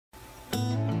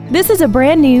This is a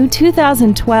brand new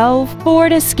 2012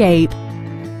 Ford Escape.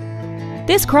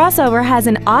 This crossover has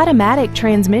an automatic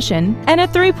transmission and a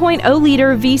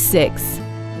 3.0-liter V6.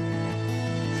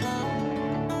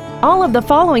 All of the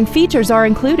following features are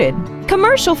included: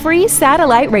 commercial-free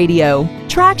satellite radio,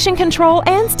 traction control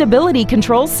and stability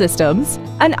control systems,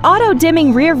 an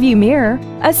auto-dimming rearview mirror,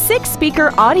 a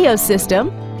 6-speaker audio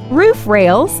system, roof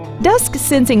rails,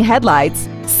 dusk-sensing headlights,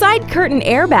 side curtain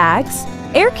airbags,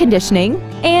 air conditioning,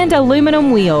 and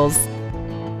aluminum wheels.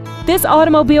 This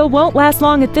automobile won't last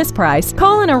long at this price.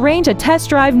 Call and arrange a test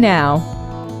drive now.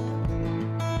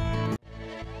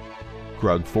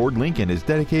 Krug Ford Lincoln is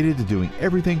dedicated to doing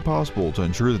everything possible to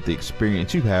ensure that the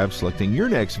experience you have selecting your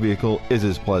next vehicle is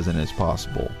as pleasant as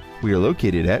possible. We are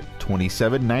located at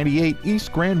 2798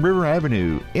 East Grand River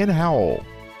Avenue in Howell.